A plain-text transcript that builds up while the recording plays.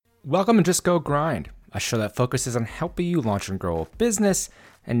Welcome to Just Go Grind, a show that focuses on helping you launch and grow a business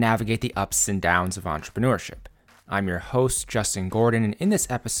and navigate the ups and downs of entrepreneurship. I'm your host, Justin Gordon, and in this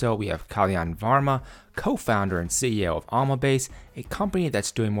episode, we have Kalyan Varma, co-founder and CEO of Almabase, a company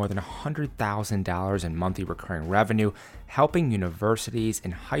that's doing more than $100,000 in monthly recurring revenue, helping universities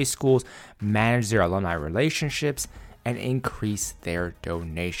and high schools manage their alumni relationships and increase their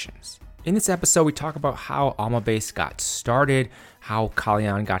donations. In this episode, we talk about how Almabase got started, how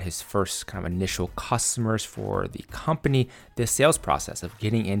Kalyan got his first kind of initial customers for the company, the sales process of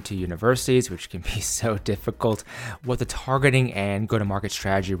getting into universities, which can be so difficult, what the targeting and go-to-market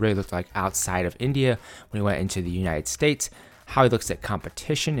strategy really looked like outside of India when he went into the United States, how he looks at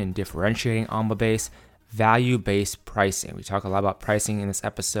competition and differentiating Almabase, value-based pricing. We talk a lot about pricing in this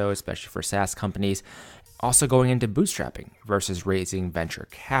episode, especially for SaaS companies. Also going into bootstrapping versus raising venture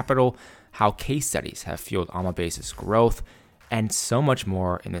capital, how case studies have fueled Almabase's growth, and so much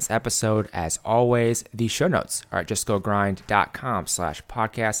more in this episode. As always, the show notes are at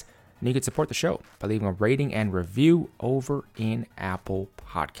justgogrind.com/podcast, and you can support the show by leaving a rating and review over in Apple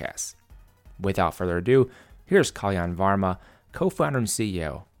Podcasts. Without further ado, here's Kalyan Varma, co-founder and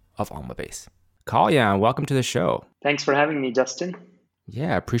CEO of Almabase. Kalyan, welcome to the show. Thanks for having me, Justin.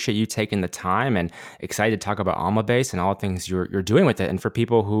 Yeah, I appreciate you taking the time and excited to talk about Almabase and all the things you're doing with it. And for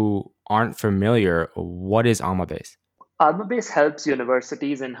people who aren't familiar, what is Almabase? Almabase helps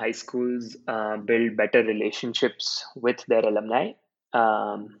universities and high schools build better relationships with their alumni.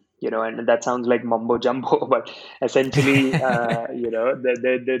 And that sounds like mumbo jumbo, but essentially,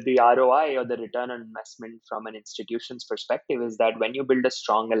 the ROI or the return on investment from an institution's perspective is that when you build a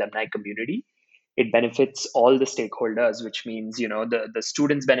strong alumni community, it benefits all the stakeholders, which means, the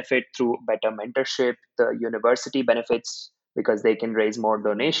students benefit through better mentorship, the university benefits because they can raise more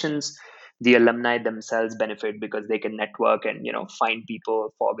donations, the alumni themselves benefit because they can network and, find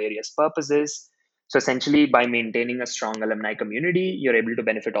people for various purposes. So essentially, by maintaining a strong alumni community, you're able to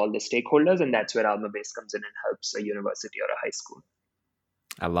benefit all the stakeholders, and that's where Almabase comes in and helps a university or a high school.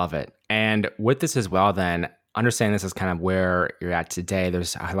 I love it. And with this as well, then, understanding this is kind of where you're at today,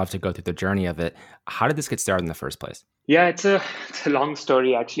 I'd love to go through the journey of it. How did this get started in the first place? Yeah, it's a long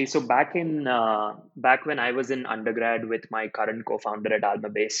story actually. So back when I was in undergrad with my current co-founder at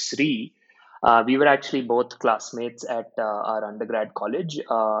Almabase, Sri, we were actually both classmates at our undergrad college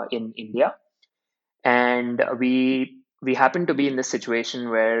in India, and we happened to be in this situation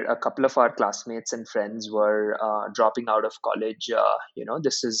where a couple of our classmates and friends were dropping out of college.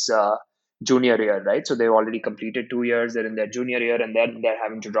 This is junior year, right? So they've already completed 2 years. They're in their junior year, and then they're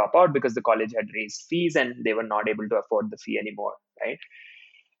having to drop out because the college had raised fees and they were not able to afford the fee anymore, right?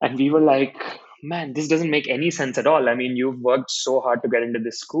 And we were like, man, this doesn't make any sense at all. I mean, you've worked so hard to get into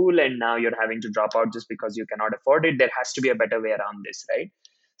this school and now you're having to drop out just because you cannot afford it. There has to be a better way around this, right?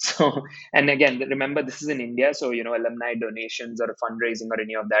 So, and again, remember, this is in India. So, alumni donations or fundraising or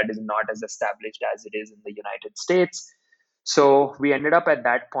any of that is not as established as it is in the United States. So, we ended up at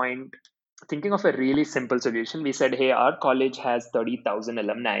that point thinking of a really simple solution. We said, hey, our college has 30,000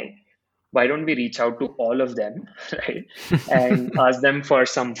 alumni. Why don't we reach out to all of them, right? And ask them for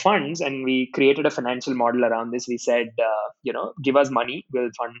some funds. And we created a financial model around this. We said, give us money.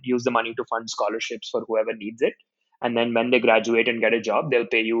 We'll use the money to fund scholarships for whoever needs it. And then when they graduate and get a job, they'll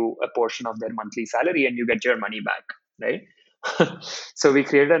pay you a portion of their monthly salary and you get your money back, right? So we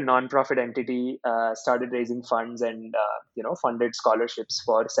created a nonprofit entity, started raising funds, and funded scholarships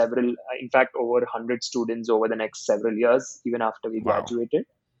for several, in fact, over 100 students over the next several years, even after we Wow. graduated.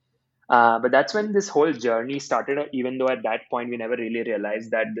 But that's when this whole journey started, even though at that point we never really realized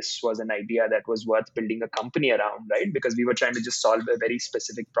that this was an idea that was worth building a company around, right? Because we were trying to just solve a very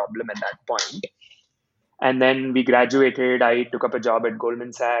specific problem at that point. And then we graduated. I took up a job at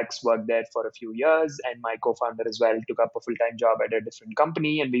Goldman Sachs, worked there for a few years, and my co-founder as well took up a full-time job at a different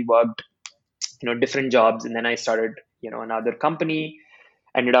company, and we worked, different jobs. And then I started, another company.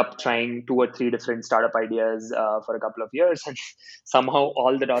 Ended up trying 2 or 3 different startup ideas for a couple of years, and somehow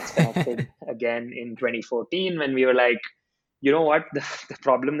all the dots connected again in 2014 when we were like, you know what, the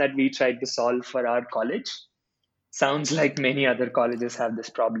problem that we tried to solve for our college sounds like many other colleges have this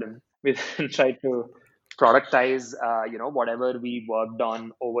problem. We tried to productize, whatever we worked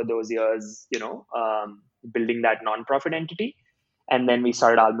on over those years, building that nonprofit entity. And then we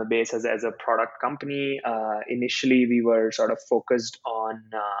started Almabase as a product company. Initially, we were sort of focused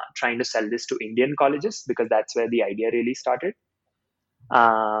on trying to sell this to Indian colleges because that's where the idea really started.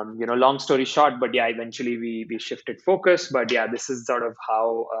 Long story short, but yeah, eventually we shifted focus. But yeah, this is sort of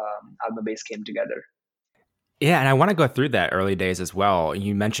how Almabase came together. Yeah, and I want to go through that early days as well.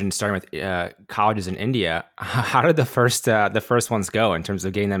 You mentioned starting with colleges in India. How did the first ones go in terms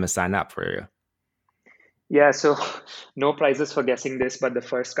of getting them to sign up for you? Yeah, so no prizes for guessing this, but the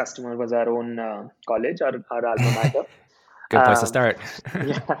first customer was our own college, our alma mater. Good place to Um, start.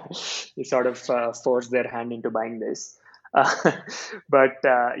 yeah, they sort of forced their hand into buying this. Uh, but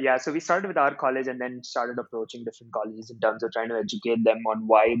yeah, so we started with our college and then started approaching different colleges in terms of trying to educate them on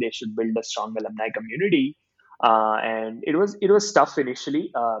why they should build a strong alumni community. And it was tough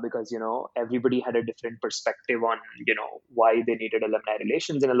initially because everybody had a different perspective on why they needed alumni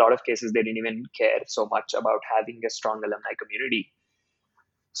relations. In a lot of cases, they didn't even care so much about having a strong alumni community.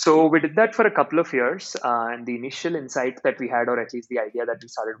 So we did that for a couple of years, and the initial insight that we had, or at least the idea that we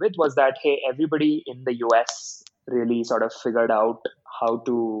started with, was that hey, everybody in the US really sort of figured out how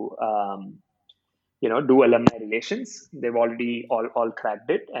to do alumni relations. They've already all cracked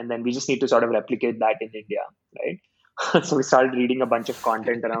it, and then we just need to sort of replicate that in India, right? So we started reading a bunch of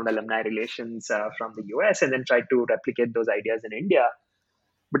content around alumni relations from the US, and then tried to replicate those ideas in India.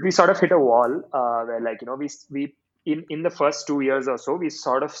 But we sort of hit a wall where, like, we in the first 2 years or so, we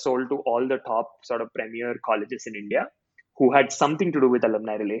sort of sold to all the top sort of premier colleges in India who had something to do with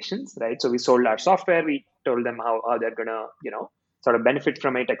alumni relations, right? So we sold our software. We told them how they're gonna sort of benefit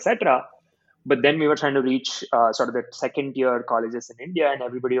from it, etc. But then we were trying to reach sort of the second tier colleges in India, and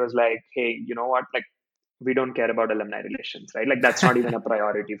everybody was like, hey, you know what, like, we don't care about alumni relations, right? Like, that's not even a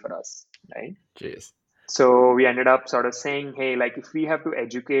priority for us, right? Jeez. So we ended up sort of saying, hey, like, if we have to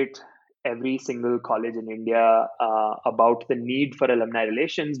educate every single college in India about the need for alumni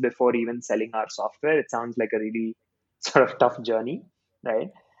relations before even selling our software, it sounds like a really sort of tough journey, right?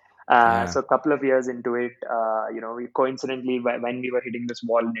 Yeah. So a couple of years into it, we coincidentally, when we were hitting this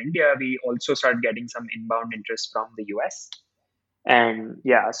wall in India, we also started getting some inbound interest from the US. And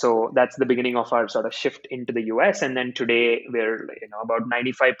yeah, so that's the beginning of our sort of shift into the US. And then today we're, about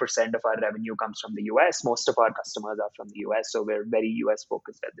 95% of our revenue comes from the US. Most of our customers are from the US. So we're very US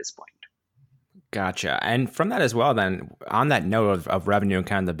focused at this point. Gotcha. And from that as well, then, on that note of revenue and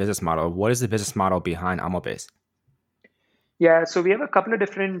kind of the business model, what is the business model behind AlmaBase? Yeah, so we have a couple of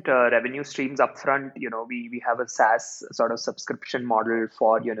different revenue streams upfront. We have a SaaS sort of subscription model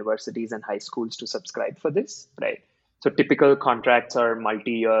for universities and high schools to subscribe for this, right? So typical contracts are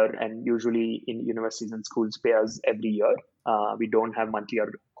multi-year, and usually in universities and schools pay us every year. We don't have monthly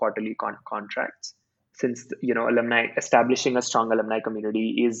or quarterly contracts, since alumni establishing a strong alumni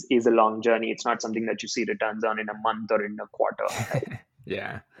community is a long journey. It's not something that you see returns on in a month or in a quarter, right?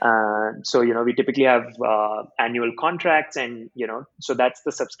 Yeah. So we typically have annual contracts, and so that's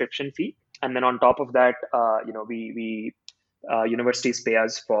the subscription fee. And then on top of that, we universities pay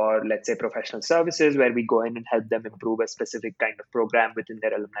us for, let's say, professional services, where we go in and help them improve a specific kind of program within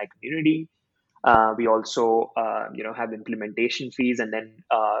their alumni community. We also have implementation fees, and then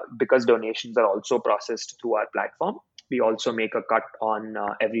because donations are also processed through our platform, we also make a cut on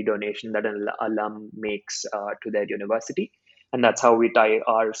every donation that an alum makes to their university. And that's how we tie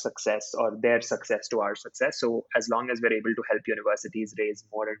our success, or their success, to our success. So as long as we're able to help universities raise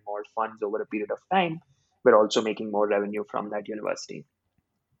more and more funds over a period of time, we're also making more revenue from that university.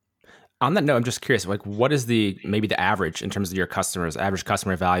 On that note, I'm just curious, like, what is maybe the average in terms of your customers, average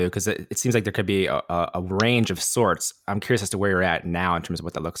customer value? Because it seems like there could be a range of sorts. I'm curious as to where you're at now in terms of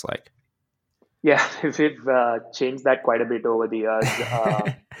what that looks like. Yeah, we've changed that quite a bit over the years.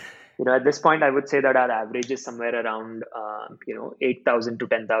 At this point, I would say that our average is somewhere around, $8,000 to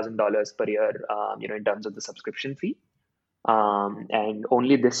 $10,000 per year, in terms of the subscription fee. And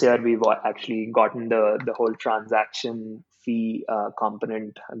only this year we've actually gotten the whole transaction fee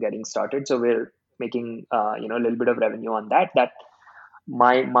component getting started. So we're making a little bit of revenue on that. That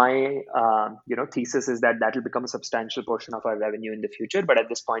my thesis is that that will become a substantial portion of our revenue in the future. But at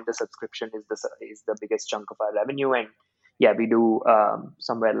this point, the subscription is the biggest chunk of our revenue. And yeah, we do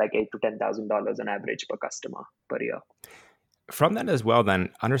somewhere like $8,000 to $10,000 on average per customer per year. From that as well, then,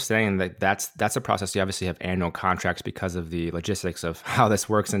 understanding that that's a process. You obviously have annual contracts because of the logistics of how this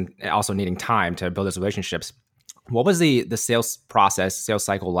works, and also needing time to build those relationships. What was the sales process, sales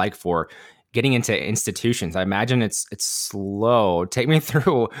cycle like for getting into institutions? I imagine it's slow. Take me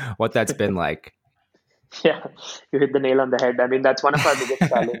through what that's been like. Yeah, you hit the nail on the head. I mean, that's one of our biggest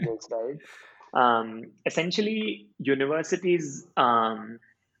challenges, right? Essentially, universities,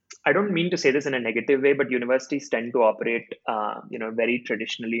 I don't mean to say this in a negative way, but universities tend to operate, very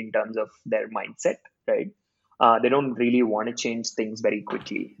traditionally in terms of their mindset, right? They don't really want to change things very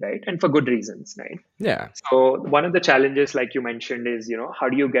quickly, right? And for good reasons, right? Yeah. So one of the challenges, like you mentioned, is how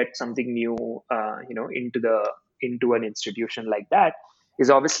do you get something new, into an institution like that? is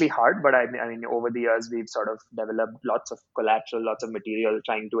obviously hard, but I mean, over the years, we've sort of developed lots of collateral, lots of material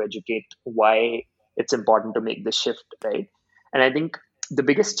trying to educate why it's important to make this shift, right? And I think the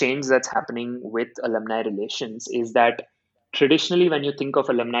biggest change that's happening with alumni relations is that traditionally, when you think of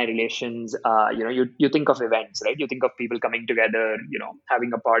alumni relations, you think of events, right? You think of people coming together,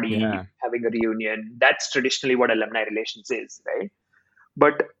 having a party, Yeah. having a reunion. That's traditionally what alumni relations is, right?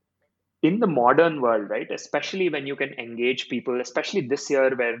 But in the modern world, right, especially when you can engage people, especially this year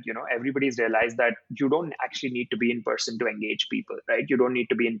where everybody's realized that you don't actually need to be in person to engage people, right? You don't need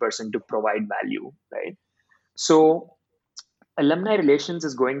to be in person to provide value, right? So alumni relations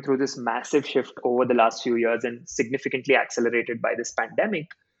is going through this massive shift over the last few years and significantly accelerated by this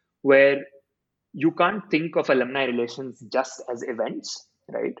pandemic, where you can't think of alumni relations just as events,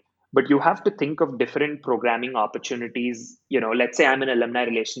 right? But you have to think of different programming opportunities. Let's say I'm an alumni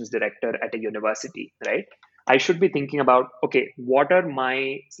relations director at a university, right? I should be thinking about, okay, what are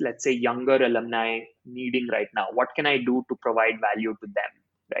my, let's say, younger alumni needing right now? What can I do to provide value to them,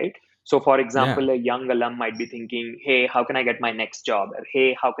 right? So, for Yeah. example, a young alum might be thinking, hey, how can I get my next job? Or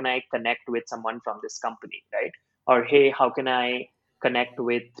hey, how can I connect with someone from this company, right? Or hey, how can I connect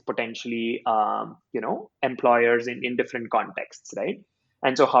with potentially employers in different contexts, right?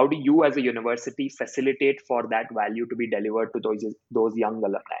 And so how do you as a university facilitate for that value to be delivered to those young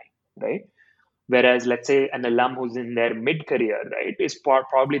alumni, right? Whereas let's say an alum who's in their mid career, right, is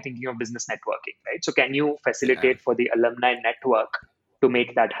probably thinking of business networking, right? So can you Yeah. facilitate for the alumni network to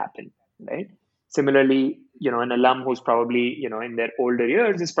make that happen, right? Similarly, an alum who's probably in their older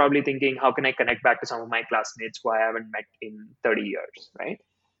years is probably thinking, how can I connect back to some of my classmates who I haven't met in 30 years, right?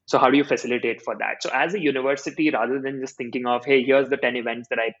 So how do you facilitate for that? So as a university, rather than just thinking of, hey, here's the 10 events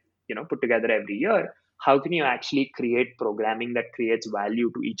that I put together every year, how can you actually create programming that creates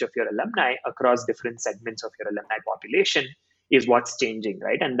value to each of your alumni across different segments of your alumni population is what's changing,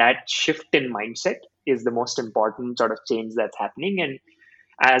 right? And that shift in mindset is the most important sort of change that's happening. And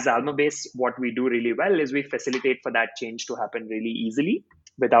as Alma Base, what we do really well is we facilitate for that change to happen really easily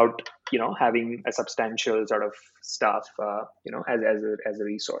without having a substantial sort of staff as a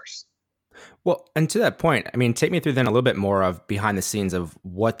resource. Well, and to that point, I mean, take me through then a little bit more of behind the scenes of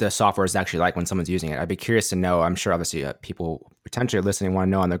what the software is actually like when someone's using it. I'd be curious to know. I'm sure, obviously, people potentially listening want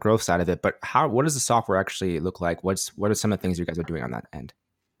to know on the growth side of it. But what does the software actually look like? What are some of the things you guys are doing on that end?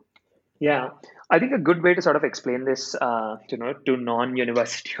 Yeah, I think a good way to sort of explain this, to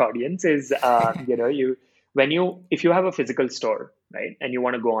non-university audience is, if you have a physical store, right, and you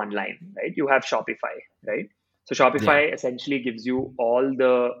want to go online, right, you have Shopify, right? So Yeah. Shopify essentially gives you all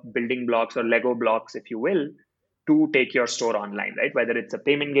the building blocks or Lego blocks, if you will, to take your store online, right? Whether it's a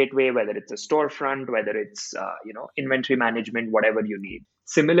payment gateway, whether it's a storefront, whether it's inventory management, whatever you need.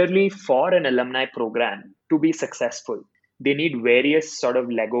 Similarly, for an alumni program to be successful, they need various sort of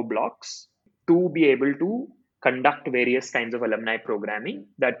Lego blocks to be able to conduct various kinds of alumni programming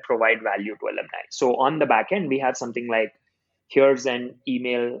that provide value to alumni. So on the back end, we have something like, here's an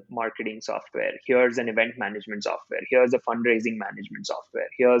email marketing software, here's an event management software, here's a fundraising management software,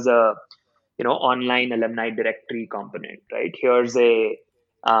 here's a online alumni directory component, right? Here's a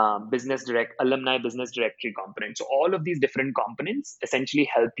alumni business directory component. So all of these different components essentially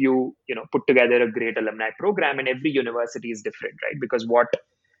help you put together a great alumni program. And every university is different, right? Because what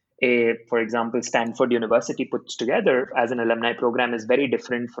for example, Stanford University puts together as an alumni program is very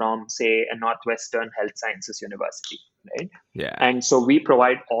different from, say, a Northwestern Health Sciences University, right? Yeah. And so we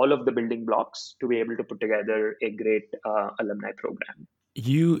provide all of the building blocks to be able to put together a great alumni program.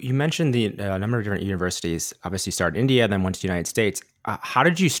 You mentioned the number of different universities. Obviously, you started in India, then went to the United States. How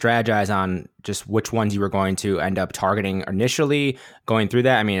did you strategize on just which ones you were going to end up targeting initially? Going through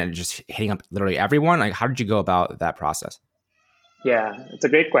that, I mean, just hitting up literally everyone. Like, how did you go about that process? Yeah, it's a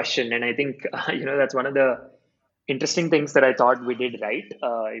great question. And I think, that's one of the interesting things that I thought we did right,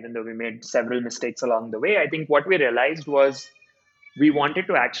 even though we made several mistakes along the way. I think what we realized was we wanted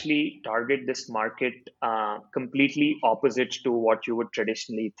to actually target this market completely opposite to what you would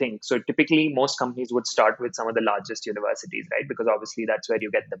traditionally think. So typically, most companies would start with some of the largest universities, right? Because obviously that's where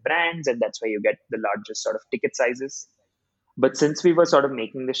you get the brands and that's where you get the largest sort of ticket sizes. But since we were sort of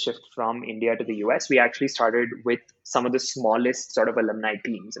making the shift from India to the US, we actually started with some of the smallest sort of alumni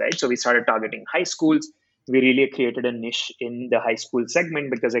teams, right? So we started targeting high schools. We really created a niche in the high school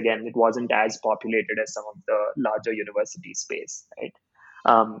segment because, again, it wasn't as populated as some of the larger university space, right?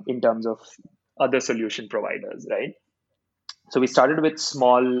 In terms of other solution providers, right? So we started with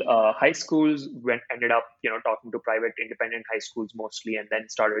small high schools, ended up talking to private independent high schools mostly, and then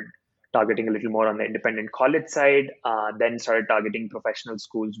started targeting a little more on the independent college side. Then started targeting professional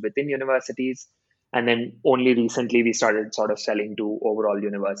schools within universities, And then only recently we started sort of selling to overall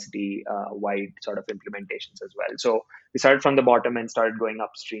university wide sort of implementations as well. So we started from the bottom and started going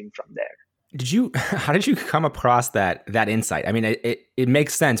upstream from there. How did you come across that insight? I mean, it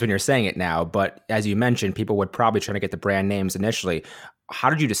makes sense when you're saying it now, but as you mentioned, people would probably try to get the brand names initially. How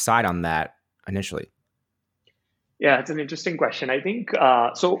did you decide on that initially? Yeah, it's an interesting question. I think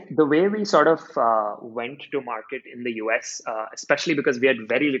so. The way we sort of went to market in the US, especially because we had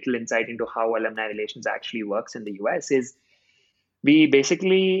very little insight into how alumni relations actually works in the US, is we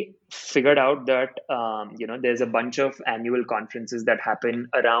basically figured out that there's a bunch of annual conferences that happen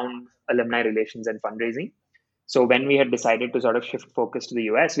around alumni relations and fundraising. So when we had decided to sort of shift focus to the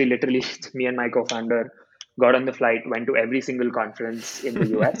US, we literally, me and my co-founder, got on the flight, went to every single conference in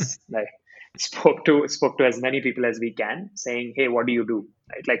the US, like spoke to as many people as we can, saying, "Hey, what do you do?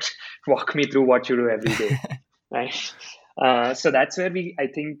 Right? Like, walk me through what you do every day." Right. So that's where we, I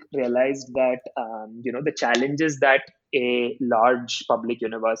think, realized that the challenges that a large public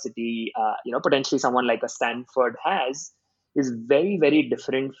university, potentially someone like a Stanford has, is very, very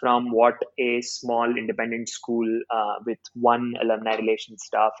different from what a small independent school with one alumni relations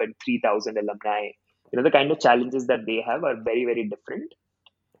staff and 3,000 alumni, the kind of challenges that they have are very, very different.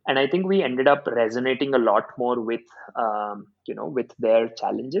 And I think we ended up resonating a lot more with their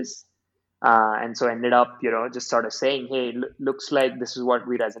challenges. And so ended up, just sort of saying, hey, looks like this is what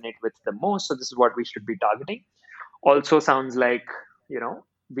we resonate with the most. So this is what we should be targeting. Also sounds like,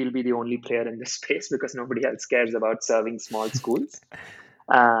 we'll be the only player in this space because nobody else cares about serving small schools.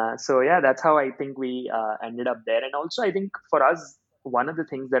 So yeah, that's how I think we ended up there. And also, I think for us, one of the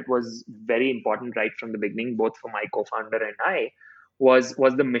things that was very important right from the beginning, both for my co-founder and I, was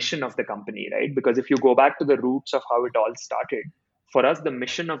the mission of the company, right? Because if you go back to the roots of how it all started, for us, the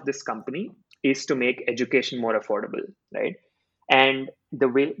mission of this company is to make education more affordable, right? And the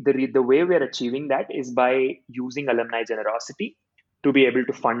way we are achieving that is by using alumni generosity to be able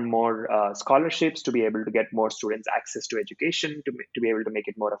to fund more scholarships, to be able to get more students access to education, to be able to make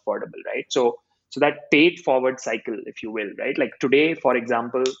it more affordable, right? So that paid forward cycle, if you will, right? Like today, for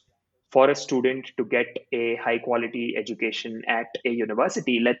example, for a student to get a high quality education at a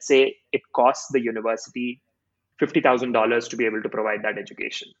university, let's say it costs the university $50,000 to be able to provide that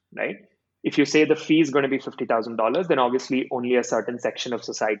education, right? If you say the fee is going to be $50,000, then obviously only a certain section of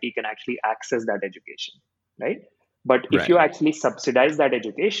society can actually access that education, right? But if you Right. actually subsidize that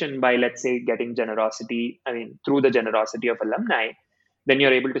education by, let's say, getting generosity, I mean, through the generosity of alumni, then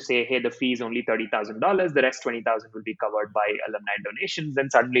you're able to say, hey, the fee is only $30,000, the rest 20,000 will be covered by alumni donations. Then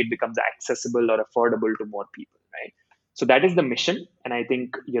suddenly it becomes accessible or affordable to more people, right? So that is the mission. And I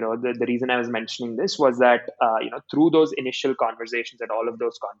think, the reason I was mentioning this was that, through those initial conversations at all of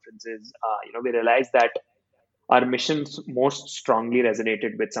those conferences, we realized that our missions most strongly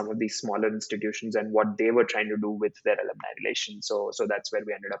resonated with some of these smaller institutions and what they were trying to do with their alumni relations. So that's where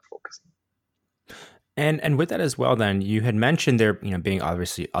we ended up focusing. And with that as well, then you had mentioned there, being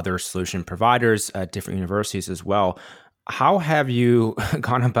obviously other solution providers at different universities as well. How have you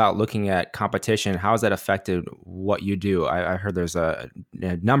gone about looking at competition? How has that affected what you do? I heard there's a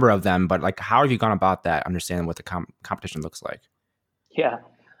number of them, but like, how have you gone about that? Understanding what the competition looks like. Yeah,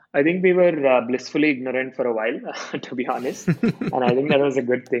 I think we were blissfully ignorant for a while, to be honest. And I think that was a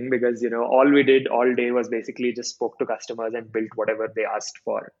good thing because, all we did all day was basically just spoke to customers and built whatever they asked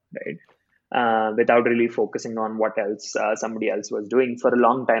for, right? Without really focusing on what else somebody else was doing for a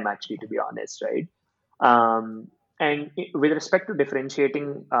long time, actually, to be honest, right? Um, and with respect to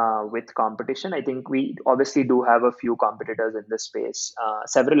differentiating with competition, I think we obviously do have a few competitors in this space,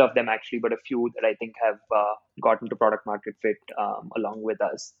 several of them actually, but a few that I think have gotten to product market fit along with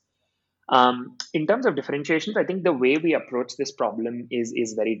us. In terms of differentiations, I think the way we approach this problem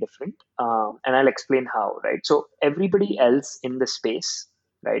is very different, and I'll explain how. Right, so everybody else in the space,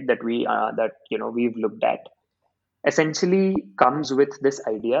 right, we've looked at, essentially comes with this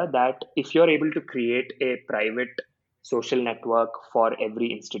idea that if you're able to create a private social network for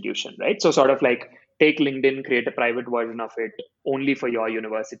every institution, right? So, sort of like take LinkedIn, create a private version of it only for your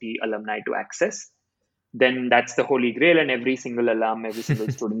university alumni to access, then that's the holy grail, and every single alum, every single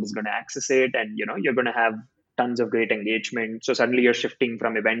student is going to access it, and you're going to have tons of great engagement. So, suddenly you're shifting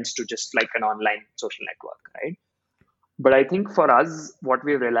from events to just like an online social network, right? But I think for us, what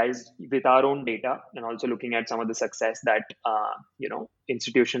we've realized with our own data and also looking at some of the success that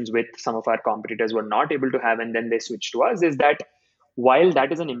institutions with some of our competitors were not able to have, and then they switched to us, is that while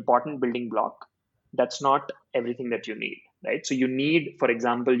that is an important building block, that's not everything that you need, right? So you need, for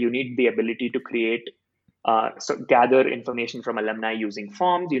example, you need the ability to create, so gather information from alumni using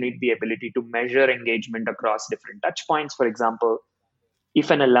forms. You need the ability to measure engagement across different touch points, for example. if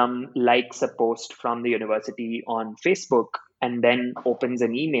an alum likes a post from the university on Facebook and then opens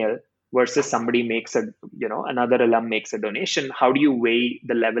an email versus somebody makes a, another alum makes a donation, how do you weigh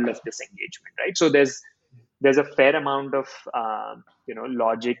the level of this engagement, right? So there's a fair amount of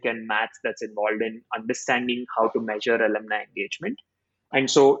logic and maths that's involved in understanding how to measure alumni engagement. And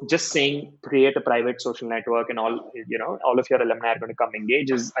so just saying create a private social network and all of your alumni are going to come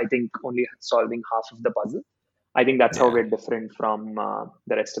engage is, I think, only solving half of the puzzle. I think that's how Yeah. we're different from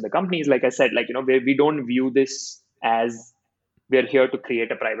the rest of the companies. Like I said, we don't view this as we're here to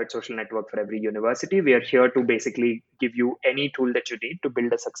create a private social network for every university. We are here to basically give you any tool that you need to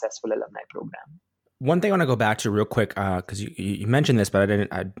build a successful alumni program. One thing I want to go back to real quick, because you mentioned this, but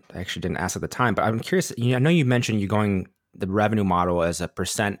I actually didn't ask at the time. But I'm curious. I know you mentioned you going the revenue model as a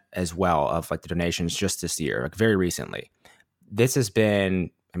percent as well of like the donations just this year, like very recently. This has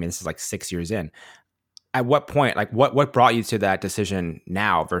been, I mean, this is like 6 years in. At what point, like what brought you to that decision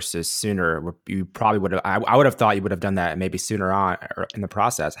now versus sooner? You probably would have. I would have thought you would have done that maybe sooner on or in the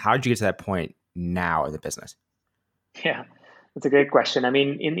process. How did you get to that point now in the business? Yeah, that's a great question. I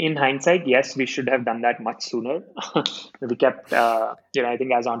mean, in hindsight, yes, we should have done that much sooner. We kept, I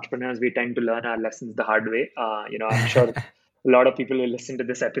think as entrepreneurs, we tend to learn our lessons the hard way. I'm sure a lot of people will listen to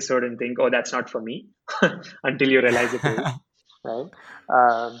this episode and think, oh, that's not for me, until you realize it is, right?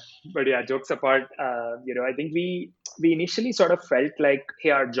 But yeah, jokes apart, I think we initially sort of felt like,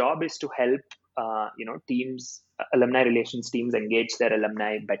 hey, our job is to help, teams, alumni relations teams engage their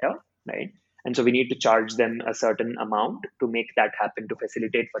alumni better, right? And so we need to charge them a certain amount to make that happen, to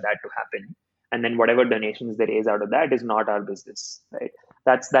facilitate for that to happen. And then whatever donations they raise out of that is not our business, right?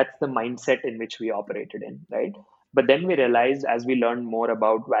 That's the mindset in which we operated in, right? But then we realized, as we learned more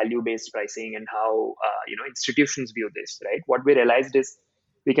about value-based pricing and how institutions view this, right? What we realized is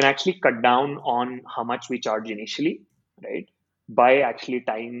we can actually cut down on how much we charge initially, right? By actually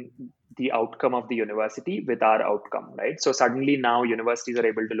tying the outcome of the university with our outcome, right? So suddenly now universities are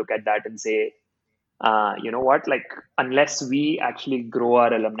able to look at that and say, you know what, like, unless we actually grow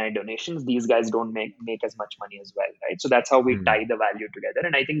our alumni donations, these guys don't make as much money as well, right? So that's how we Mm. tie the value together.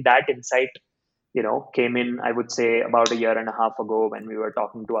 And I think that insight, came in, I would say, about a year and a half ago when we were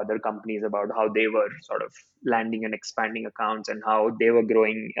talking to other companies about how they were sort of landing and expanding accounts and how they were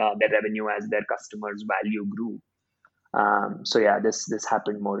growing their revenue as their customers' value grew. So yeah, this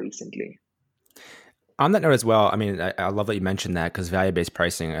happened more recently. On that note as well, I mean, I love that you mentioned that because value-based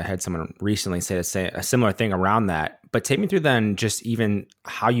pricing, I had someone recently say a similar thing around that. But take me through then just even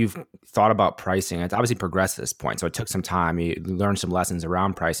how you've thought about pricing. It's obviously progressed to this point. So it took some time. You learned some lessons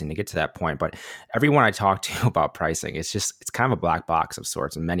around pricing to get to that point. But everyone I talk to about pricing, it's kind of a black box of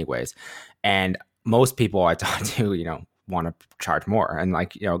sorts in many ways. And most people I talk to, want to charge more and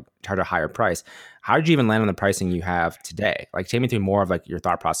charge a higher price. How did you even land on the pricing you have today? Like take me through more of like your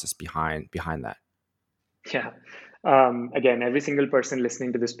thought process behind that. Yeah. Again, every single person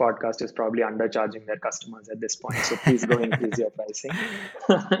listening to this podcast is probably undercharging their customers at this point. So please go increase your pricing.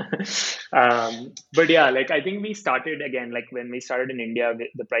 But yeah, like I think we started again, like when we started in India,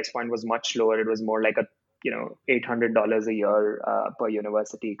 the price point was much lower. It was more like a, $800 a year per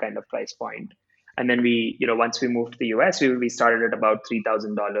university kind of price point. And then once we moved to the US, we started at about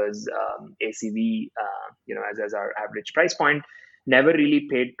 $3,000 ACV, as our average price point. Never really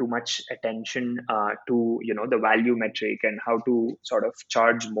paid too much attention to the value metric and how to sort of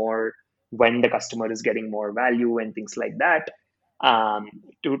charge more when the customer is getting more value and things like that,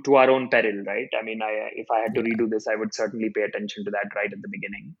 to our own peril, right? I mean, if I had to Yeah. redo this, I would certainly pay attention to that right at the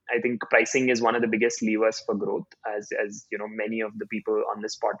beginning. I think pricing is one of the biggest levers for growth, as many of the people on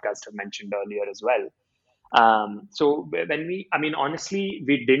this podcast have mentioned earlier as well. So when I mean, honestly,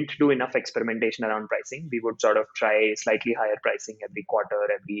 we didn't do enough experimentation around pricing. We would sort of try slightly higher pricing every quarter,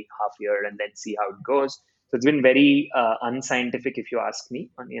 every half year, and then see how it goes. So it's been very unscientific, if you ask me,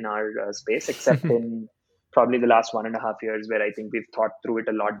 in our space, except in probably the last 1.5 years, where I think we've thought through it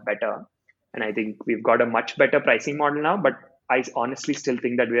a lot better. And I think we've got a much better pricing model now, but I honestly still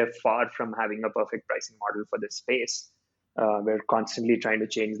think that we are far from having a perfect pricing model for this space. We're constantly trying to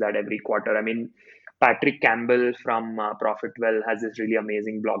change that every quarter. I mean, Patrick Campbell from Profitwell has this really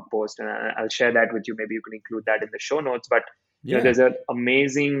amazing blog post, and I'll share that with you. Maybe you can include that in the show notes. But Yeah. there's an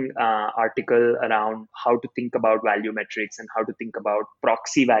amazing article around how to think about value metrics and how to think about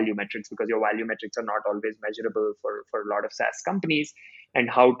proxy value metrics, because your value metrics are not always measurable for a lot of SaaS companies, and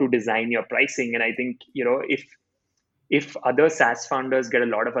how to design your pricing. And I think if other SaaS founders get a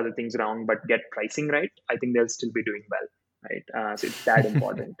lot of other things wrong but get pricing right, I think they'll still be doing well, right? So it's that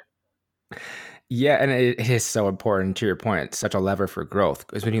important. Yeah, and it is so important to your point. It's such a lever for growth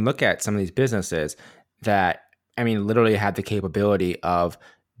because when you look at some of these businesses that, I mean, literally had the capability of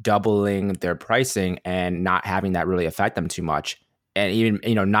doubling their pricing and not having that really affect them too much. And even,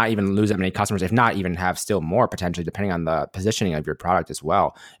 not even lose that many customers, if not even have still more potentially, depending on the positioning of your product as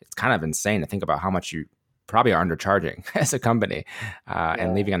well. It's kind of insane to think about how much you probably are undercharging as a company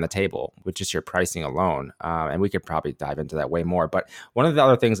and leaving on the table with just your pricing alone. And we could probably dive into that way more. But one of the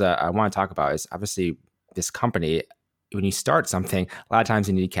other things that I want to talk about is obviously this company. When you start something, a lot of times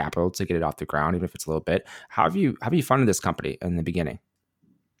you need capital to get it off the ground, even if it's a little bit. How have you funded this company in the beginning?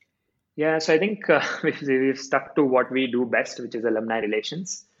 Yeah, so I think we've stuck to what we do best, which is alumni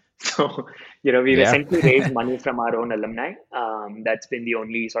relations. So, we've Yeah. essentially raised money from our own alumni. That's been the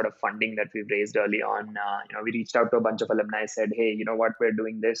only sort of funding that we've raised early on. We reached out to a bunch of alumni, said, hey, you know what, we're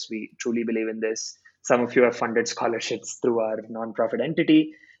doing this. We truly believe in this. Some of you have funded scholarships through our nonprofit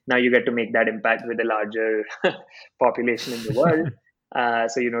entity. Now you get to make that impact with a larger population in the world.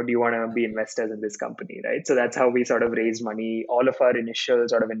 So, do you want to be investors in this company, right? So that's how we sort of raise money. All of our initial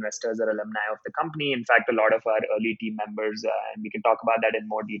sort of investors are alumni of the company. In fact, a lot of our early team members, and we can talk about that in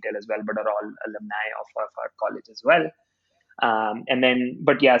more detail as well, but are all alumni of our college as well.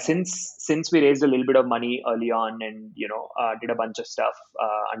 But yeah, since we raised a little bit of money early on and, did a bunch of stuff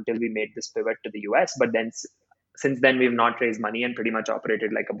until we made this pivot to the US, but then since then we've not raised money and pretty much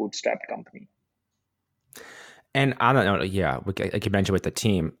operated like a bootstrapped company. And on that note, yeah, like you mentioned with the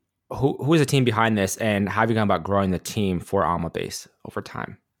team, who is the team behind this, and how have you gone about growing the team for Almabase over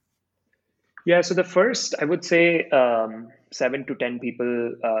time? Yeah, so the first, I would say, 7 to 10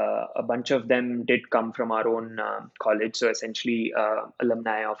 people. A bunch of them did come from our own college, so essentially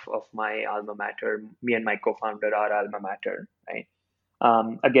alumni of my alma mater. Me and my co-founder, our alma mater, right?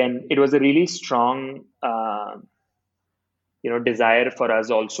 Again, it was a really strong desire for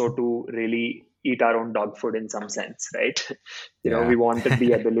us also to really eat our own dog food in some sense, right? We wanted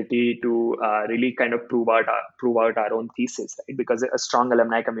the ability to really kind of prove out our own thesis, right? Because a strong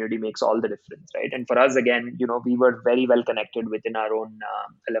alumni community makes all the difference, right? And for us, again, we were very well connected within our own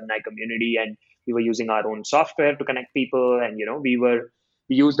alumni community, and we were using our own software to connect people, and we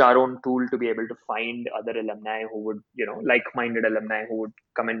used our own tool to be able to find other alumni who would, like-minded alumni who would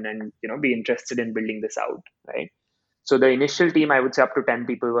come in and be interested in building this out, right? So the initial team, I would say up to 10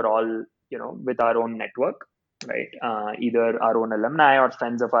 people, were all, with our own network, right? Either our own alumni or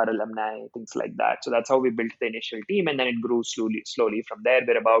friends of our alumni, things like that. So that's how we built the initial team. And then it grew slowly from there.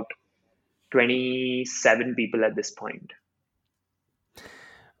 We're about 27 people at this point.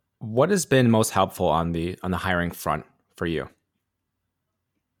 What has been most helpful on the hiring front for you?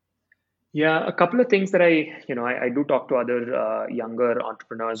 Yeah, a couple of things that I do talk to other younger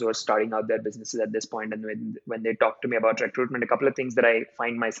entrepreneurs who are starting out their businesses at this point, and when they talk to me about recruitment, a couple of things that I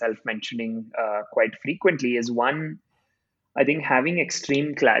find myself mentioning quite frequently is one, I think having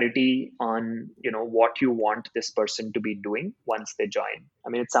extreme clarity on what you want this person to be doing once they join. I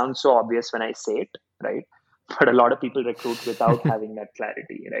mean, it sounds so obvious when I say it, right? But a lot of people recruit without having that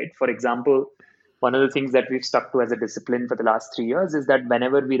clarity, right? For example, one of the things that we've stuck to as a discipline for the last 3 years is that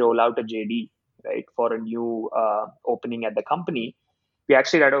whenever we roll out a JD, right, for a new opening at the company, we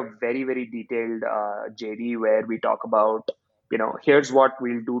actually write a very, very detailed JD where we talk about, here's what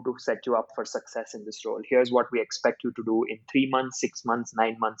we'll do to set you up for success in this role. Here's what we expect you to do in 3 months, 6 months,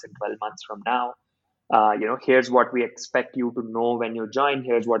 9 months, and 12 months from now. Here's what we expect you to know when you join.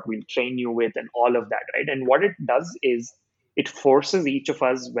 Here's what we'll train you with, and all of that, right? And what it does is it forces each of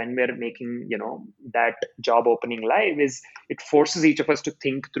us, when we're making that job opening live, is it forces each of us to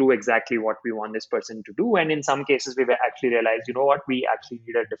think through exactly what we want this person to do. And in some cases we've actually realized, what, we actually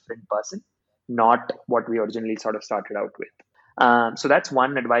need a different person, not what we originally sort of started out with. So that's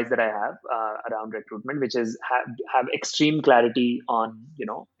one advice that I have around recruitment, which is have extreme clarity on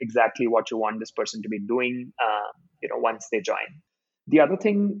exactly what you want this person to be doing once they join. The other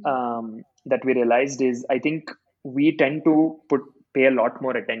thing that we realized is, I think we tend to pay a lot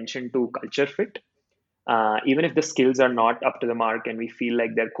more attention to culture fit. Even if the skills are not up to the mark and we feel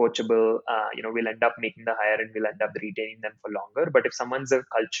like they're coachable, we'll end up making the hire and we'll end up retaining them for longer. But if someone's a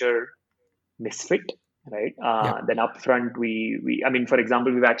culture misfit, right, then upfront I mean, for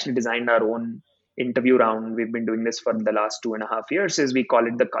example, we've actually designed our own interview round. We've been doing this for the last 2.5 years. Is we call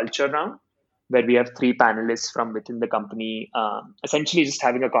it the culture round, where we have 3 panelists from within the company, essentially just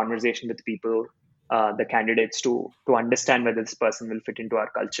having a conversation with people, the candidates, to understand whether this person will fit into our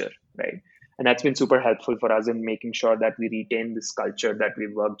culture, right? And that's been super helpful for us in making sure that we retain this culture that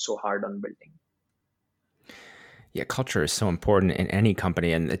we've worked so hard on building. Yeah, culture is so important in any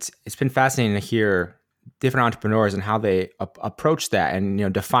company, and it's been fascinating to hear different entrepreneurs and how they approach that,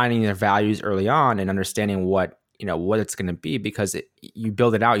 and defining their values early on and understanding what what it's going to be, because you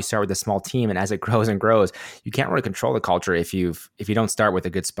build it out. You start with a small team, and as it grows and grows, you can't really control the culture if you don't start with a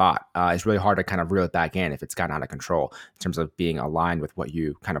good spot. It's really hard to kind of reel it back in if it's gotten out of control in terms of being aligned with what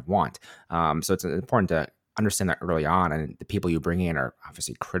you kind of want. So it's important to understand that early on, and the people you bring in are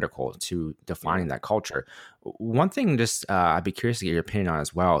obviously critical to defining that culture. One thing, just I'd be curious to get your opinion on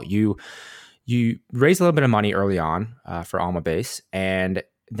as well. You raised a little bit of money early on for Almabase, and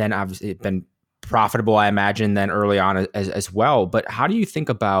then obviously it's been profitable, I imagine, then early on as well. But how do you think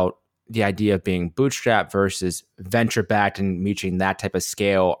about the idea of being bootstrapped versus venture backed and reaching that type of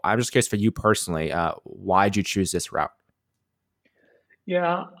scale? I'm just curious for you personally, why did you choose this route?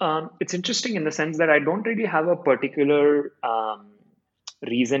 Yeah, it's interesting in the sense that I don't really have a particular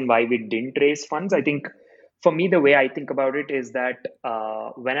reason why we didn't raise funds. I think for me, the way I think about it is that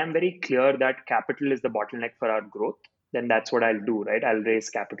when I'm very clear that capital is the bottleneck for our growth, then that's what I'll do, right? I'll raise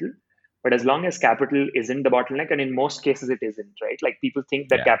capital. But as long as capital isn't the bottleneck, and in most cases it isn't, right? Like people think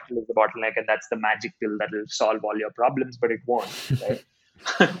that Yeah. capital is the bottleneck and that's the magic pill that will solve all your problems, but it won't, right?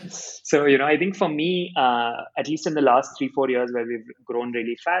 So, I think for me, at least in the last 3, 4 years where we've grown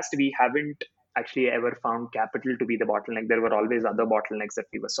really fast, we haven't actually ever found capital to be the bottleneck. There were always other bottlenecks that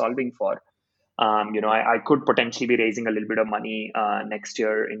we were solving for. I could potentially be raising a little bit of money next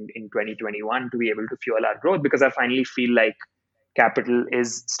year in 2021 to be able to fuel our growth, because I finally feel like capital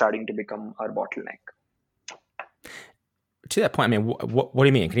is starting to become our bottleneck. To that point, I mean, what do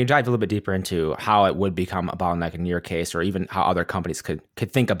you mean? Can you dive a little bit deeper into how it would become a bottleneck in your case, or even how other companies could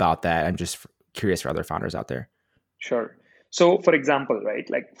think about that? I'm just curious for other founders out there. Sure. So, for example, right,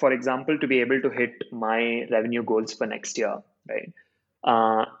 to be able to hit my revenue goals for next year, right,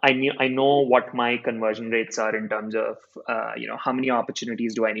 I know what my conversion rates are in terms of, how many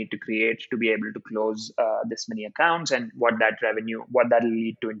opportunities do I need to create to be able to close this many accounts, and what that'll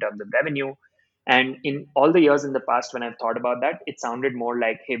lead to in terms of revenue. And in all the years in the past, when I've thought about that, it sounded more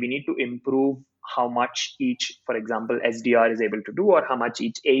like, hey, we need to improve how much each, for example, SDR is able to do, or how much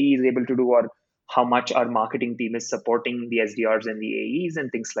each AE is able to do, or how much our marketing team is supporting the SDRs and the AEs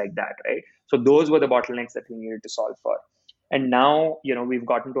and things like that, right? So those were the bottlenecks that we needed to solve for. And now, we've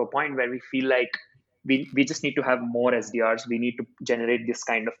gotten to a point where we feel like we just need to have more SDRs. We need to generate this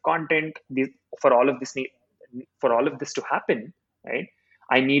kind of content. For all of this to happen, right?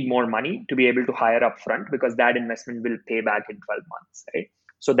 I need more money to be able to hire up front, because that investment will pay back in 12 months, right?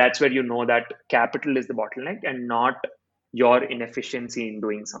 So that's where you know that capital is the bottleneck and not your inefficiency in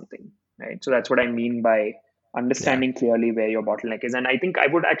doing something, right? So that's what I mean by understanding clearly where your bottleneck is. And I think I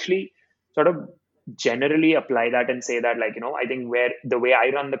would actually sort of generally apply that and say that, like, I think where the way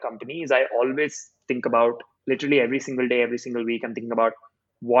I run the company is I always think about, literally every single day, every single week, I'm thinking about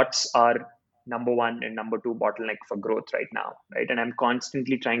what's our number one and number two bottleneck for growth right now, right? And I'm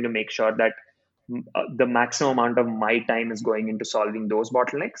constantly trying to make sure that the maximum amount of my time is going into solving those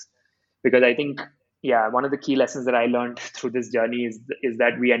bottlenecks, because I think, yeah, one of the key lessons that I learned through this journey is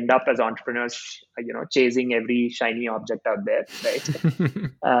that we end up as entrepreneurs, chasing every shiny object out there,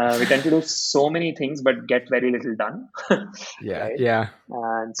 right? We tend to do so many things but get very little done. Right? Yeah.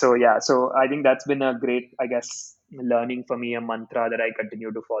 And so I think that's been a great, I guess, learning for me, a mantra that I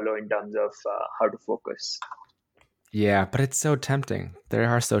continue to follow in terms of how to focus. Yeah, but it's so tempting. They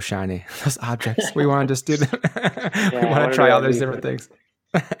are so shiny, those objects. We want to just do them. We Yeah, I want want to to try do all these different everything. things.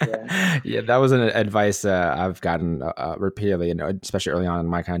 Yeah. Yeah, that was an advice I've gotten repeatedly, and especially early on in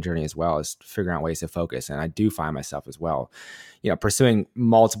my kind of journey as well, is figuring out ways to focus. And I do find myself as well, pursuing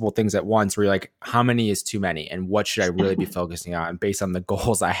multiple things at once, where you're like, how many is too many, and what should I really be focusing on based on the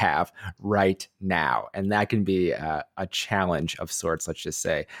goals I have right now? And that can be a challenge of sorts, let's just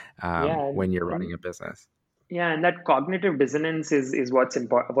say, Yeah. when you're And running a business. yeah, and that cognitive dissonance is what's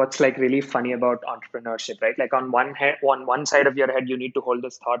important. What's like really funny about entrepreneurship, right? Like on one side of your head, you need to hold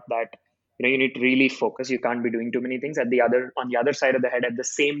this thought that you need to really focus. You can't be doing too many things. On the other side of the head, at the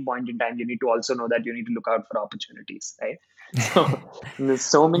same point in time, you need to also know that you need to look out for opportunities, right? So there's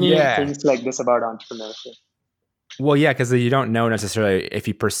so many Yeah. things like this about entrepreneurship. Well, yeah, because you don't know necessarily if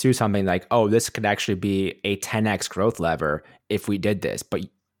you pursue something like, oh, this could actually be a 10x growth lever if we did this. But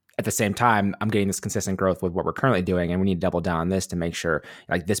at the same time, I'm getting this consistent growth with what we're currently doing, and we need to double down on this to make sure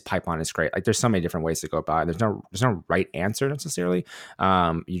like this pipeline is great. Like there's so many different ways to go about it. There's no right answer necessarily.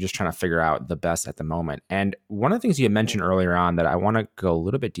 You're just trying to figure out the best at the moment. And one of the things you had mentioned earlier on that I want to go a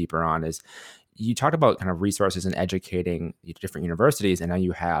little bit deeper on is you talked about kind of resources and educating different universities, and now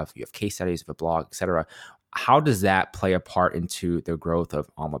you have case studies of a blog, et cetera. How does that play a part into the growth of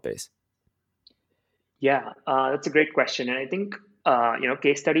Almabase? Yeah, that's a great question, and I think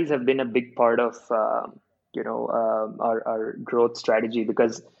case studies have been a big part of our growth strategy,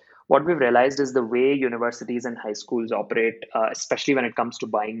 because what we've realized is the way universities and high schools operate, especially when it comes to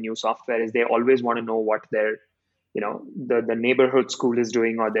buying new software, is they always want to know what their, the neighborhood school is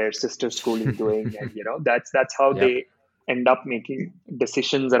doing or their sister school is doing, and that's how Yep. they end up making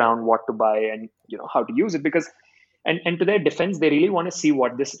decisions around what to buy and how to use it. Because and to their defense, they really want to see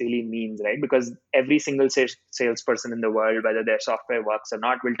what this really means, right? Because every single salesperson in the world, whether their software works or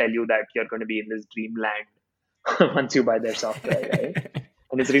not, will tell you that you're going to be in this dreamland once you buy their software, right?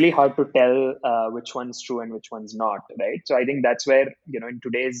 And it's really hard to tell which one's true and which one's not, right? So I think that's where, in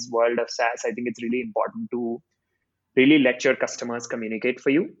today's world of SaaS, I think it's really important to really let your customers communicate for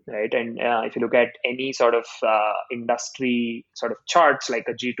you, right? And if you look at any sort of industry sort of charts like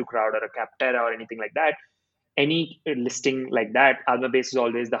a G2 Crowd or a Capterra or anything like that, any listing like that, Almabase is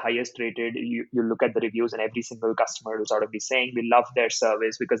always the highest rated. You look at the reviews, and every single customer will sort of be saying we love their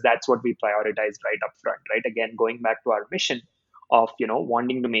service, because that's what we prioritized right up front, right? Again, going back to our mission of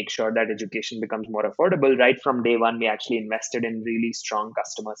wanting to make sure that education becomes more affordable. Right from day one, we actually invested in really strong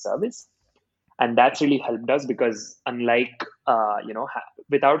customer service, and that's really helped us because unlike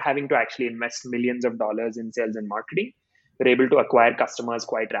without having to actually invest millions of dollars in sales and marketing, we're able to acquire customers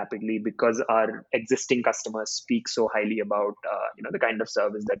quite rapidly because our existing customers speak so highly about the kind of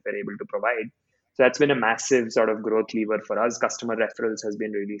service that we're able to provide. So that's been a massive sort of growth lever for us. Customer referrals has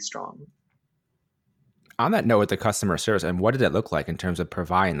been really strong. On that note, with the customer service, and what did it look like in terms of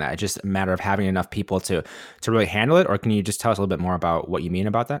providing that? It's just a matter of having enough people to really handle it, or can you just tell us a little bit more about what you mean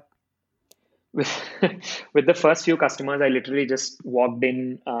about that? with with the first few customers, I literally just walked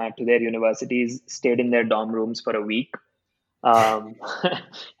in to their universities, stayed in their dorm rooms for a week, um,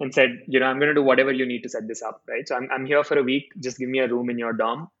 and said, I'm going to do whatever you need to set this up, right? So I'm here for a week. Just give me a room in your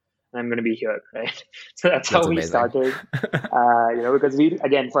dorm, and I'm going to be here, right? So that's That's how we amazing. started. Because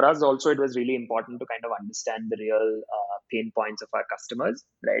again, for us also, it was really important to kind of understand the real pain points of our customers,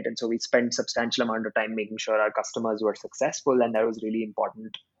 right? And so we spent substantial amount of time making sure our customers were successful, and that was really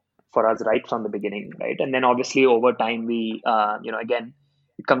important for us right from the beginning, right? And then obviously over time, we, again,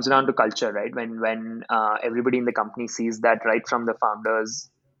 it comes down to culture, right? When everybody in the company sees that right from the founders,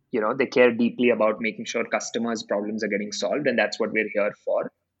 they care deeply about making sure customers' problems are getting solved, and that's what we're here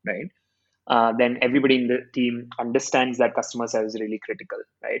for, right? Then everybody in the team understands that customer service is really critical,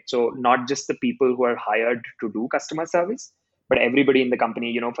 right? So not just the people who are hired to do customer service, but everybody in the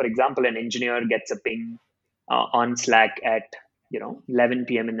company. For example, an engineer gets a ping on Slack at 11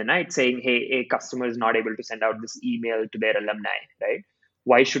 p.m. in the night saying, "Hey, a customer is not able to send out this email to their alumni," right?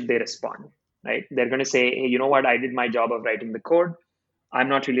 Why should they respond? Right? They're going to say, "Hey, you know what? I did my job of writing the code. I'm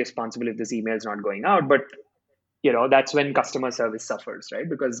not really responsible if this email is not going out." But that's when customer service suffers, right?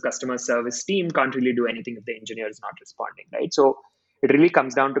 Because customer service team can't really do anything if the engineer is not responding, right? So it really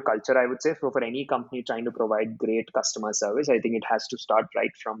comes down to culture, I would say. So for any company trying to provide great customer service, I think it has to start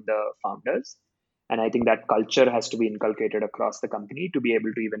right from the founders. And I think that culture has to be inculcated across the company to be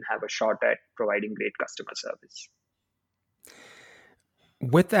able to even have a shot at providing great customer service.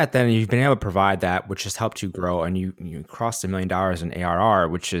 With that, then you've been able to provide that, which has helped you grow, and you crossed $1 million in ARR,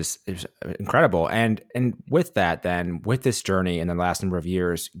 which is incredible. And with that, then with this journey in the last number of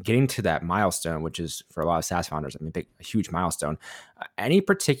years, getting to that milestone, which is for a lot of SaaS founders, I mean, a huge milestone. Any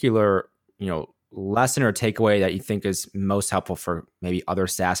particular lesson or takeaway that you think is most helpful for maybe other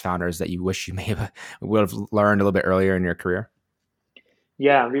SaaS founders that you wish you would have learned a little bit earlier in your career?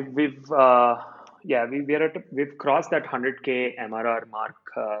 Yeah, we've crossed that 100K MRR mark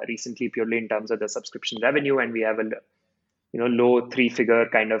recently, purely in terms of the subscription revenue, and we have a low three-figure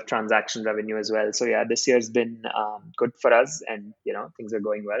kind of transaction revenue as well. So yeah, this year's been good for us, and things are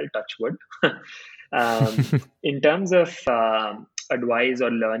going well. Touch wood. In terms of advice or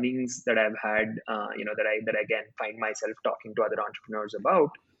learnings that I've had, that I again find myself talking to other entrepreneurs about.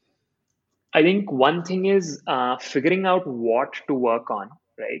 I think one thing is figuring out what to work on,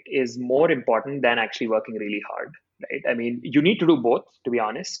 right, is more important than actually working really hard, right? I mean, you need to do both, to be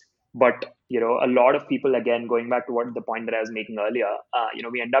honest. But a lot of people, again, going back to what the point that I was making earlier,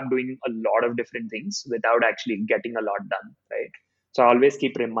 we end up doing a lot of different things without actually getting a lot done, right? So I always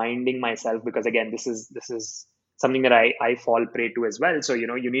keep reminding myself, because again, this is something that I fall prey to as well. So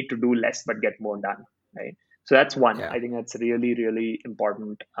you need to do less but get more done, right? So that's one. Yeah. I think that's really, really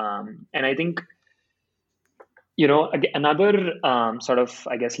important. And I think, another sort of,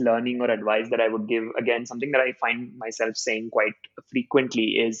 I guess, learning or advice that I would give, again, something that I find myself saying quite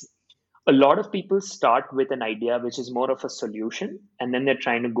frequently is a lot of people start with an idea which is more of a solution, and then they're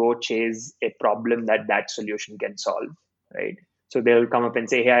trying to go chase a problem that solution can solve, right? So they'll come up and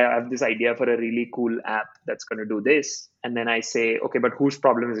say, "Hey, I have this idea for a really cool app that's going to do this." And then I say, "Okay, but whose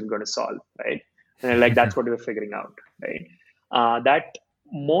problem is it going to solve?" Right? And they're like, "That's what we're figuring out," right? That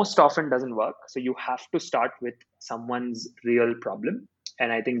most often doesn't work. So you have to start with someone's real problem.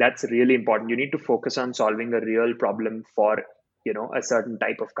 And I think that's really important. You need to focus on solving a real problem for, a certain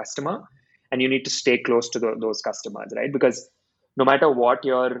type of customer. And you need to stay close to those customers, right? Because no matter what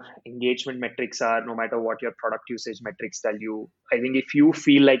your engagement metrics are, no matter what your product usage metrics tell you, I think if you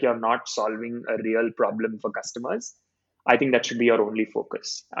feel like you're not solving a real problem for customers, I think that should be your only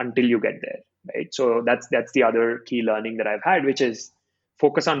focus until you get there, right? So that's the other key learning that I've had, which is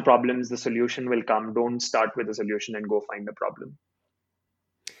focus on problems. The solution will come. Don't start with a solution and go find a problem.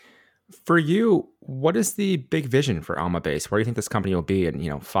 For you, what is the big vision for Almabase? Where do you think this company will be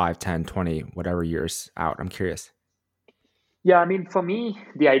in, 5, 10, 20, whatever years out? I'm curious. Yeah, I mean, for me,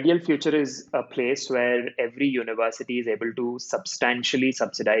 the ideal future is a place where every university is able to substantially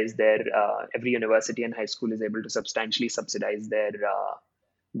subsidize every university and high school is able to substantially subsidize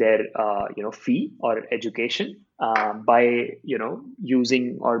their fee or education by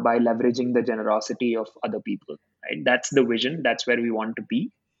using or by leveraging the generosity of other people. Right? That's the vision. That's where we want to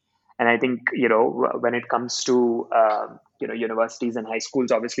be. And I think, when it comes to, universities and high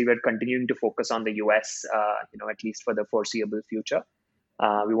schools, obviously we're continuing to focus on the US, at least for the foreseeable future.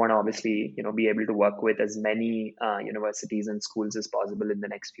 We want to obviously, be able to work with as many universities and schools as possible in the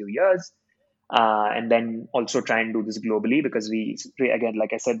next few years. And then also try and do this globally because again,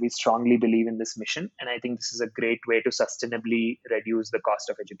 like I said, we strongly believe in this mission. And I think this is a great way to sustainably reduce the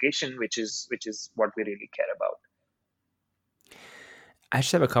cost of education, which is what we really care about. I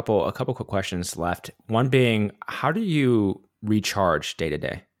just have a couple quick questions left. One being, how do you recharge day to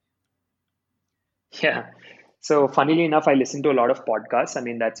day? Yeah. So funnily enough, I listen to a lot of podcasts. I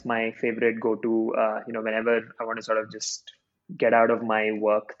mean, that's my favorite go-to, whenever I want to sort of just get out of my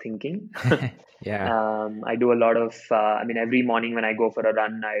work thinking. Yeah. I do a lot of, every morning when I go for a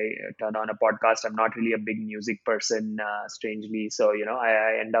run, I turn on a podcast. I'm not really a big music person, strangely. So,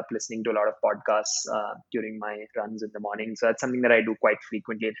 I end up listening to a lot of podcasts during my runs in the morning. So that's something that I do quite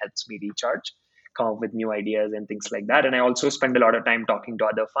frequently. It helps me recharge, come up with new ideas and things like that. And I also spend a lot of time talking to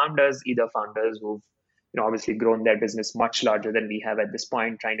other founders, either founders who've obviously grown their business much larger than we have at this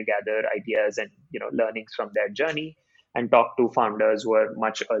point, trying to gather ideas and learnings from their journey, and talk to founders who are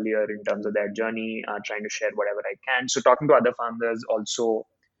much earlier in terms of their journey, trying to share whatever I can. So talking to other founders also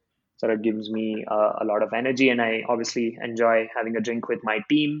sort of gives me a lot of energy, and I obviously enjoy having a drink with my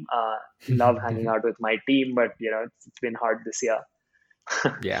team. Love hanging out with my team, but it's been hard this year.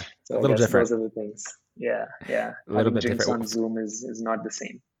 Yeah, So a I little guess different. those are the things. Yeah. A little Having bit drinks different. on Zoom is not the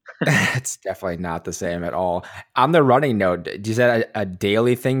same. It's definitely not the same at all. On the running note, is that a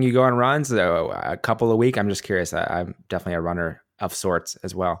daily thing you go on runs? So a couple a week? I'm just curious. I'm definitely a runner of sorts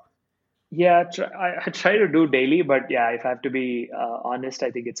as well. Yeah, I try to do daily, but yeah, if I have to be honest,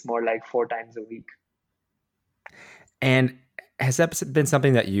 I think it's more like 4 times a week. And has that been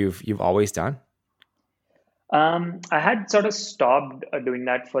something that you've always done? I had sort of stopped doing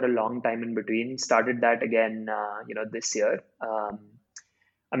that for a long time in between. Started that again, this year.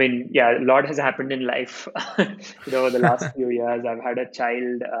 Yeah, a lot has happened in life. The last few years, I've had a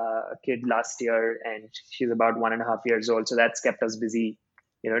child, a kid last year, and she's about 1.5 years old. So that's kept us busy,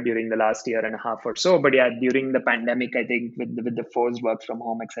 during the last year and a half or so. But yeah, during the pandemic, I think with the forced work from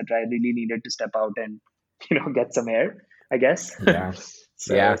home, etc., I really needed to step out and, get some air, I guess. Yeah.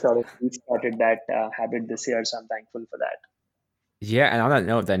 So I Yeah. sort of restarted that habit this year. So I'm thankful for that. Yeah. And on that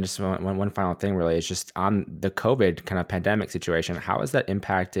note, then just one final thing really is just on the COVID kind of pandemic situation. How has that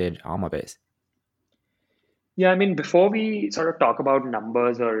impacted Almabase? Yeah, before we sort of talk about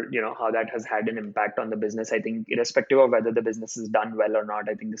numbers or, how that has had an impact on the business, I think irrespective of whether the business is done well or not,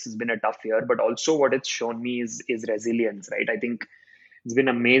 I think this has been a tough year, but also what it's shown me is resilience, right? I think it's been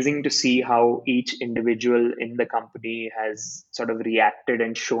amazing to see how each individual in the company has sort of reacted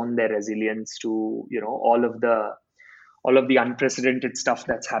and shown their resilience to, all of the unprecedented stuff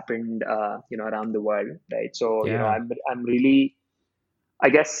that's happened, around the world, right? So, Yeah. I'm really, I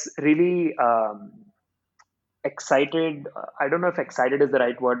guess, really excited. I don't know if excited is the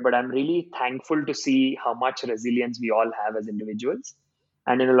right word, but I'm really thankful to see how much resilience we all have as individuals.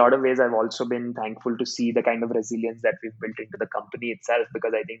 And in a lot of ways, I've also been thankful to see the kind of resilience that we've built into the company itself,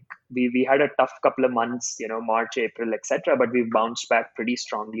 because I think we had a tough couple of months, March, April, etc., but we've bounced back pretty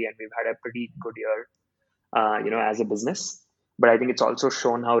strongly and we've had a pretty good year, as a business. But I think it's also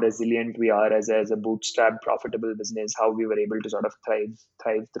shown how resilient we are as a bootstrap profitable business, how we were able to sort of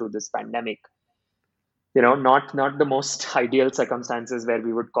thrive through this pandemic. Not the most ideal circumstances where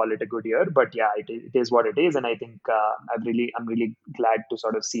we would call it a good year, but yeah, it is what it is. And I think I'm really glad to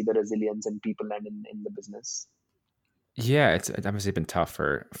sort of see the resilience in people and in the business. Yeah, it's obviously been tough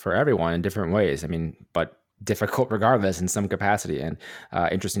for everyone in different ways. But difficult regardless in some capacity. And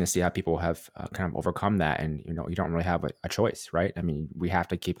interesting to see how people have kind of overcome that. And, you know, you don't really have a choice, right? I mean, we have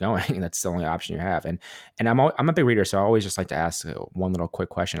to keep going. That's the only option you have. And I'm a big reader, so I always just like to ask one little quick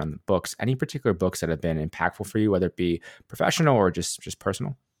question on the books. Any particular books that have been impactful for you, whether it be professional or just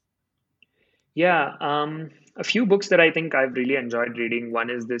personal? Yeah, a few books that I think I've really enjoyed reading. One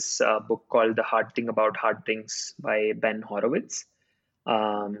is this book called The Hard Thing About Hard Things by Ben Horowitz.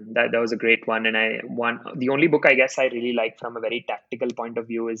 That was a great one. And the only book I guess I really like from a very tactical point of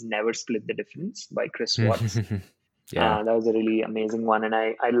view is Never Split the Difference by Chris Watts. Yeah. That was a really amazing one. And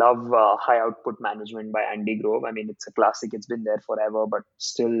I love High Output Management by Andy Grove. I mean, it's a classic. It's been there forever, but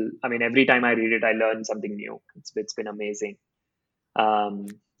still, I mean, every time I read it, I learn something new. It's been amazing. Um,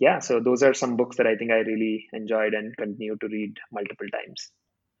 yeah, so those are some books that I think I really enjoyed and continue to read multiple times.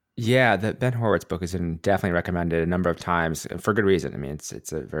 Yeah, the Ben Horowitz book has been definitely recommended a number of times for good reason. I mean, it's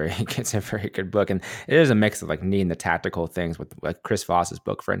a very it's a very good book, and it is a mix of like needing the tactical things with like Chris Voss's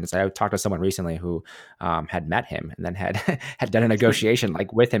book, for instance. I talked to someone recently who had met him and then had had done a negotiation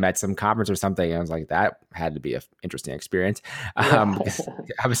like with him at some conference or something, and I was like, that had to be an interesting experience. Because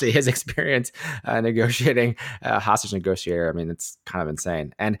obviously his experience negotiating hostage negotiator, I mean, it's kind of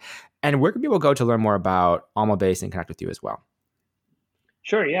insane. And where can people go to learn more about Almabase and connect with you as well?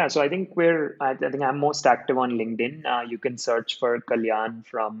 Sure, yeah. So I think I'm most active on LinkedIn. You can search for Kalyan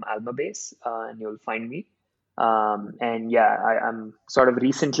from Almabase, and you'll find me. And yeah, I'm sort of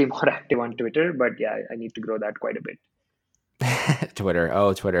recently more active on Twitter, but yeah, I need to grow that quite a bit. Twitter.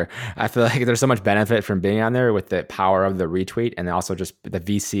 Oh, Twitter. I feel like there's so much benefit from being on there with the power of the retweet and also just the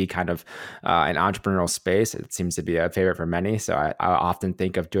VC kind of an entrepreneurial space. It seems to be a favorite for many. So I often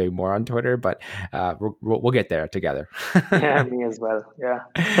think of doing more on Twitter, but we'll get there together. Yeah, me as well. Yeah.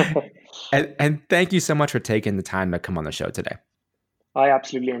 and thank you so much for taking the time to come on the show today. I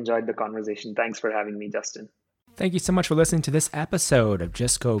absolutely enjoyed the conversation. Thanks for having me, Justin. Thank you so much for listening to this episode of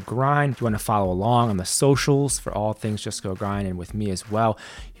Just Go Grind. If you want to follow along on the socials for all things Just Go Grind and with me as well,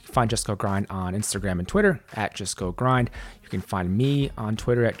 you can find Just Go Grind on Instagram and Twitter at Just Go Grind. You can find me on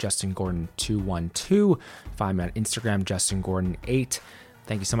Twitter at JustinGordon212. Find me on Instagram, JustinGordon8.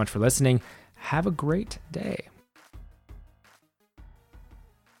 Thank you so much for listening. Have a great day.